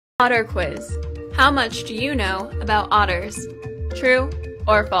Otter quiz. How much do you know about otters? True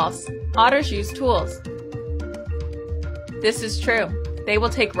or false? Otters use tools. This is true. They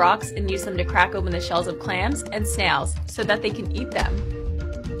will take rocks and use them to crack open the shells of clams and snails so that they can eat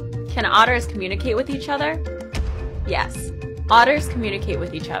them. Can otters communicate with each other? Yes. Otters communicate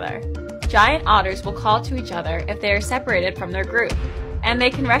with each other. Giant otters will call to each other if they are separated from their group, and they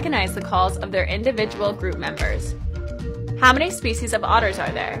can recognize the calls of their individual group members. How many species of otters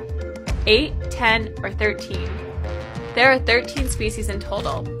are there? 8, 10, or 13? There are 13 species in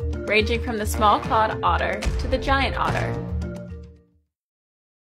total, ranging from the small clawed otter to the giant otter.